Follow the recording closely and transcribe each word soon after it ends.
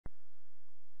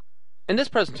In this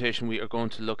presentation we are going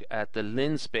to look at the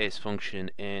LINSPACE function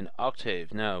in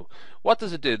Octave. Now, what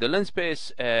does it do? The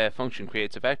LINSPACE function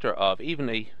creates a vector of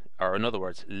evenly, or in other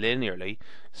words, linearly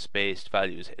spaced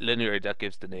values. Linearly, that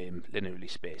gives the name linearly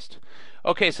spaced.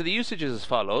 Okay, so the usage is as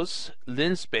follows.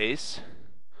 LINSPACE,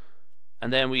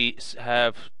 and then we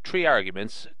have three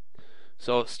arguments.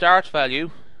 So start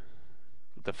value,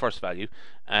 the first value,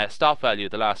 stop value,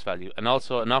 the last value, and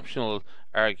also an optional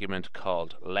argument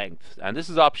called length. And this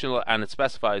is optional, and it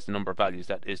specifies the number of values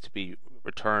that is to be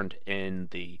returned in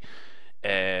the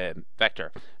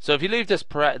vector. So if you leave this,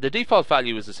 the default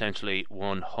value is essentially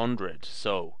 100.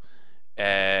 So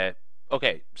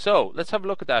okay, so let's have a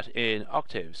look at that in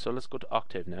Octave. So let's go to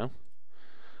Octave now.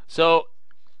 So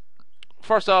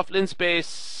first off,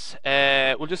 LINSPACE,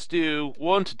 we'll just do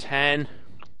 1 to 10, and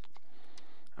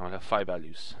we'll have 5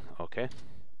 values. Okay.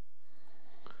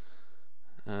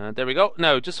 There we go.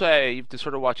 Now, just you have to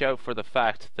sort of watch out for the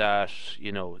fact that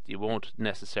you won't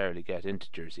necessarily get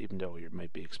integers, even though you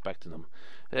might be expecting them.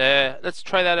 Let's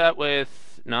try that out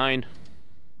with 9.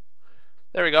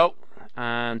 There we go,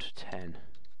 and 10.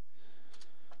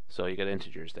 So you get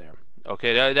integers there.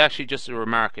 Okay, actually, just a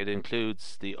remark, it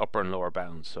includes the upper and lower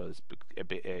bounds, so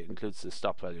it includes the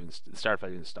stop value, and the start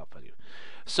value, and the stop value.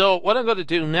 So what I'm going to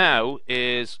do now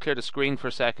is clear the screen for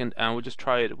a second, and we'll just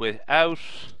try it without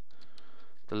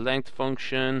the length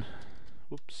function.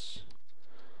 Whoops.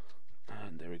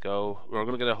 And there we go. We're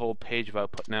going to get a whole page of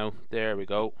output now. There we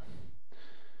go.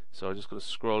 So I'm just going to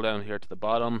scroll down here to the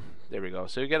bottom. There we go.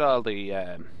 So you get all the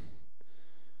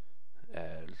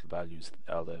values,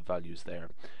 there.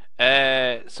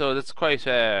 So that's quite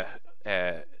a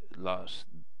lot.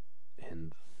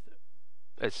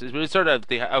 It's sort of,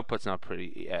 the output's not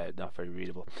very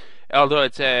readable, although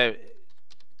it's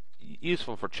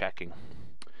useful for checking.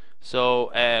 So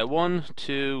 1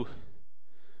 to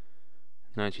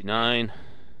 99,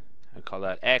 I call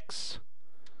that X.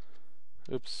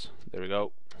 Oops, there we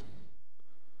go.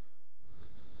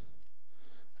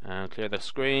 And clear the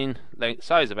screen.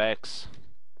 Size of X.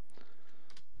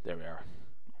 There we are.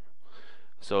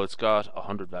 So it's got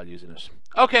 100 values in it.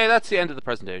 Okay, that's the end of the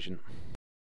presentation.